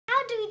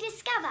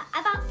discover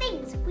about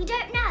things we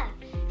don't know.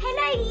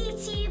 Hello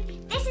YouTube,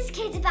 this is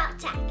Kids About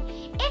Tech.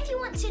 If you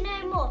want to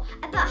know more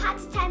about how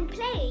to turn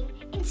playing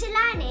into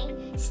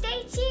learning,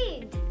 stay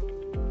tuned.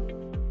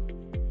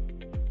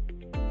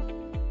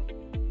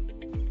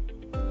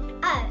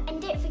 Oh,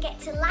 and don't forget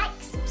to like,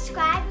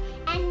 subscribe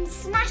and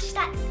smash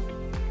that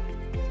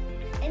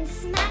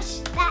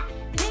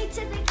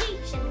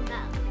notification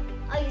bell.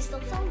 Are you still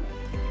filming?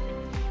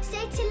 So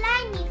to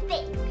learn new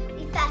things,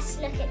 we first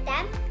look at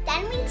them,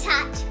 then we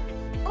touch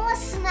or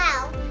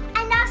smell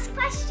and ask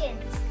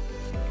questions.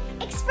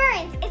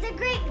 Experience is a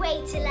great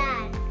way to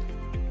learn.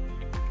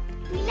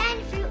 We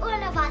learn through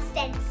all of our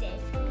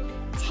senses: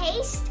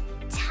 taste,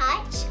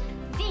 touch,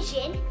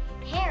 vision,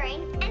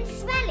 hearing and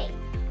smelling.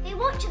 We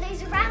watch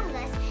those around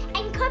us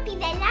and copy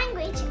their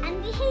language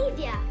and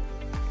behaviour.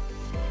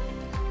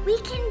 We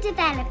can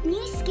develop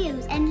new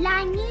skills and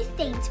learn new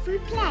things through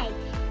play.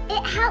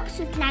 It helps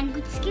with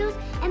language skills,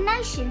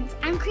 emotions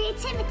and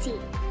creativity.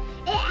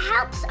 It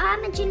helps our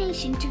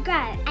imagination to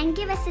grow and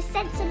give us a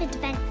sense of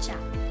adventure.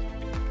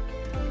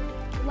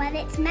 Whether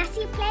it's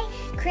messy play,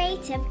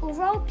 creative or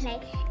role play,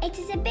 it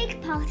is a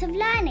big part of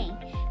learning.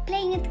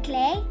 Playing with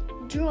clay,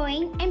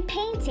 drawing and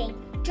painting,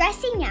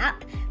 dressing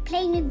up,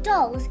 playing with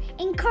dolls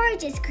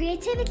encourages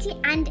creativity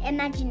and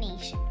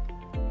imagination.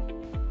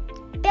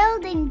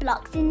 Building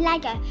blocks in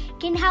Lego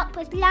can help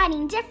with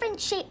learning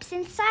different shapes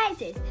and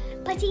sizes,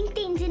 putting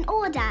things in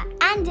order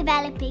and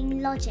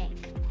developing logic.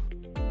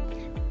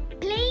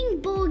 Playing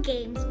ball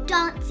games,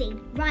 dancing,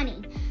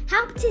 running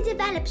help to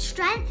develop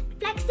strength,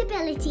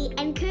 flexibility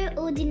and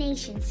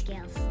coordination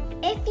skills.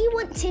 If you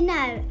want to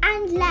know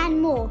and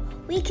learn more,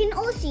 we can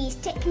also use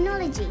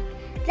technology.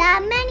 There are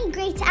many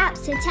great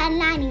apps to turn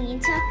learning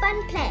into a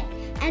fun play,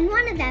 and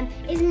one of them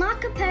is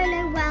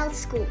MarcoPolo World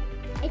School.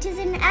 It is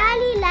an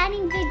early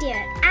learning video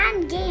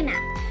and game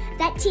app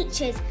that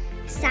teaches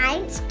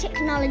science,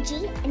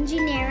 technology,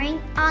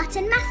 engineering, art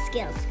and math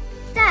skills.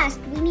 First,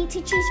 we need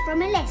to choose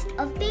from a list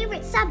of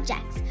favourite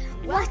subjects.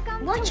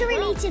 Watch a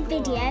related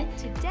video,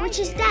 which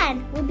is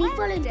then will be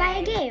followed by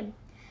a game.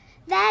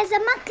 There's a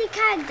monthly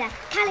calendar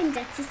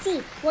to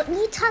see what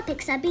new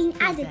topics are being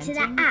added to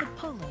that app.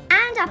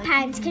 And our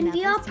parents can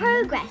view our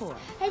progress.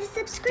 It's a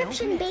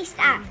subscription-based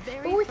app,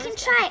 but we can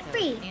try it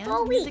free for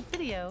a week.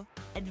 Video,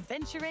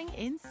 Adventuring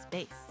in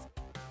Space.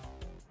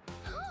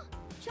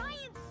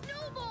 Giant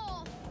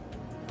snowball!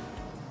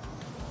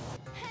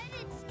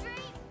 Headed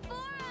straight for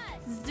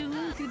us!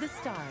 Zoom through the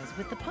stars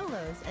with the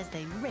polos as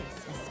they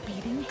race a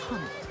speeding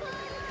comet.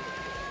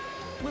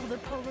 Will the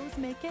polos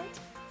make it?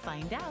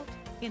 Find out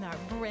in our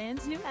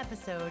brand new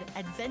episode,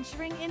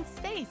 Adventuring in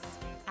Space,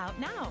 out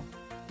now.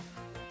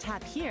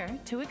 Tap here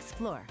to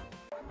explore.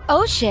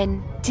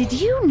 Ocean, did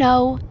you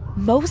know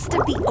most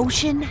of the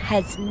ocean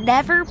has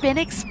never been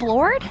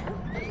explored?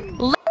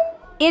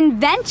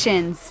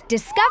 Inventions.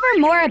 Discover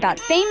more about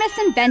famous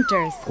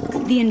inventors,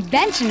 the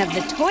invention of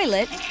the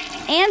toilet,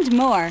 and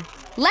more.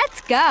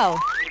 Let's go!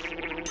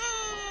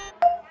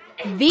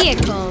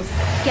 Vehicles.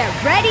 Get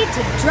ready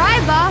to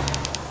drive off,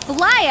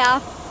 fly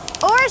off,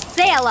 or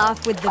sail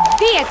off with the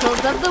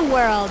vehicles of the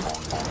world.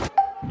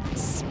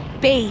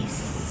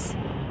 Space.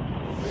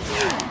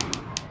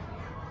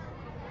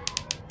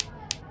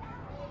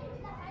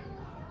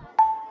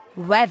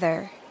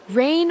 Weather.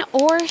 Rain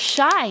or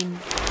shine.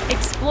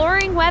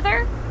 Exploring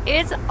weather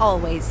is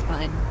always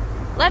fun.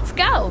 Let's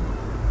go!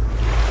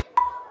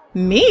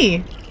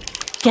 Me?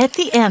 Get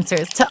the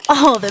answers to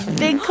all the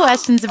big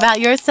questions about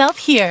yourself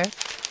here.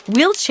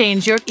 We'll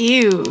change your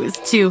ews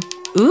to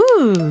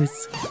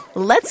oohs.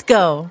 Let's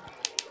go!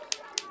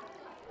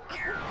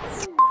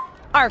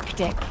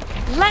 Arctic.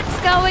 Let's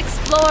go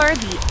explore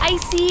the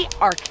icy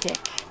Arctic.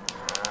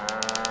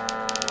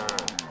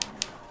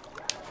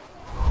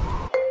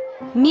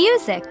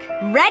 Music.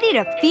 Ready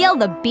to feel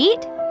the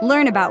beat?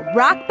 Learn about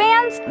rock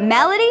bands,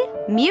 melody,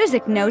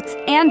 music notes,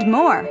 and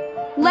more.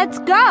 Let's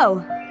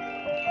go!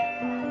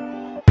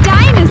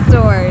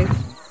 Dinosaurs!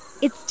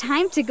 It's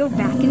time to go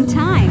back in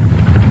time.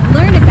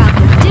 Learn about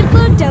the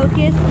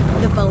Diplodocus,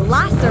 the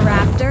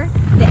Velociraptor,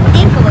 the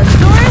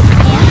Ankylosaurus,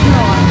 and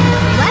more.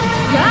 Let's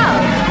go!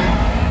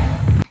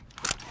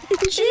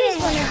 Choose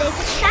one of those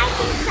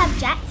exciting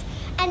subjects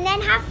and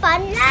then have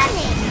fun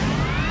learning.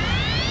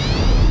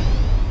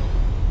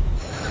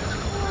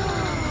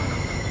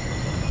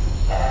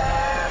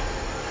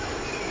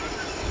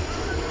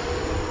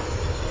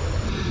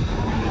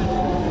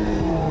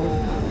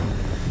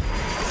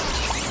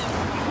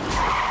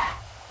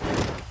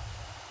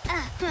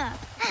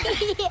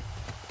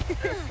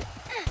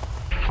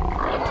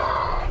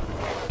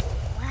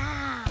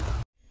 Wow.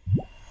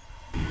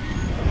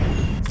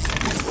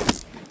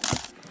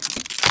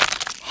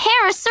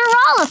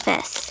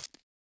 Parasaurolophus.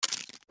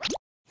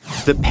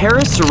 The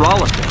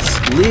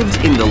Parasaurolophus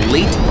lived in the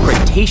late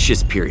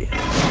Cretaceous period.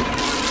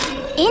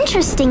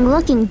 Interesting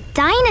looking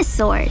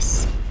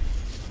dinosaurs.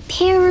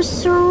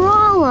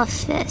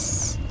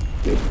 Parasaurolophus.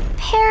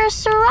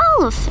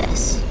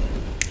 Parasaurolophus.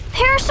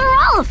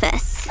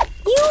 Parasaurolophus.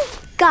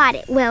 You've got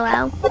it,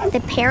 Willow. The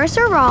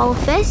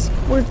Parasaurolophus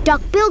were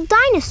duck-billed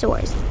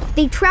dinosaurs.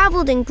 They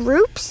traveled in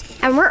groups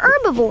and were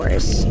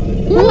herbivores.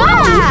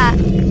 Yeah!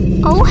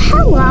 Oh,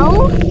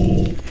 hello.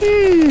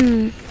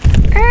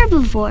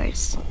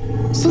 Herbivores.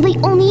 So they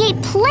only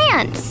ate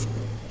plants.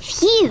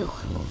 Phew.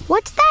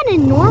 What's that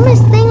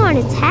enormous thing on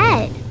its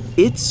head?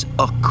 It's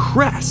a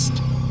crest.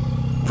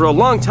 For a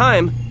long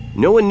time,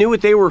 no one knew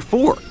what they were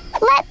for.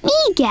 Let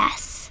me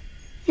guess.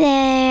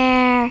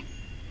 They're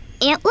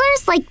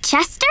antlers like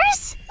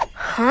Chester's?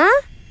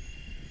 Huh?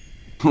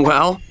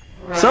 Well,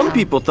 some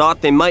people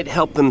thought they might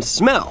help them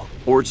smell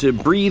or to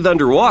breathe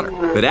underwater,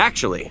 but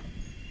actually,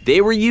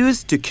 they were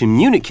used to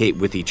communicate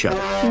with each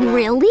other.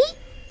 Really?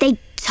 They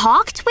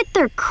talked with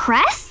their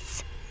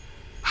crests?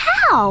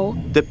 How?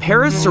 The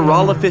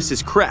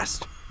Parasaurolophus's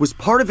crest was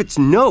part of its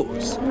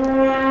nose.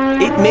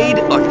 It made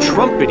a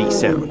trumpety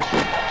sound.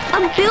 A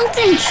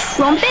built-in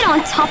trumpet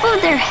on top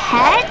of their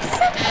heads?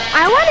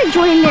 I want to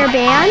join their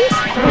band.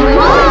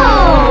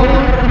 Whoa!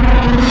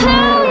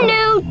 Who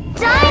knew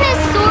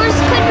dinosaurs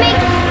could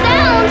make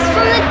sounds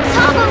from the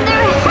top of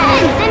their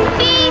heads and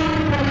be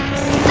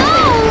so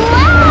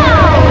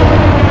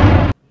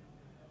loud?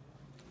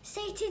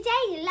 So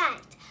today you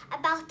learned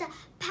about the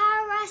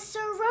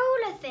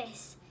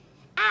Parasaurolophus.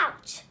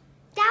 Ouch,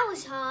 that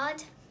was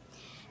hard.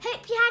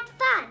 Hope you had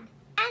fun.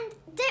 And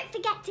don't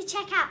forget to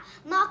check out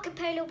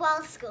MarcoPolo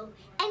World School.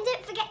 And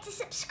don't forget to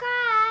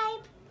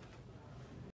subscribe.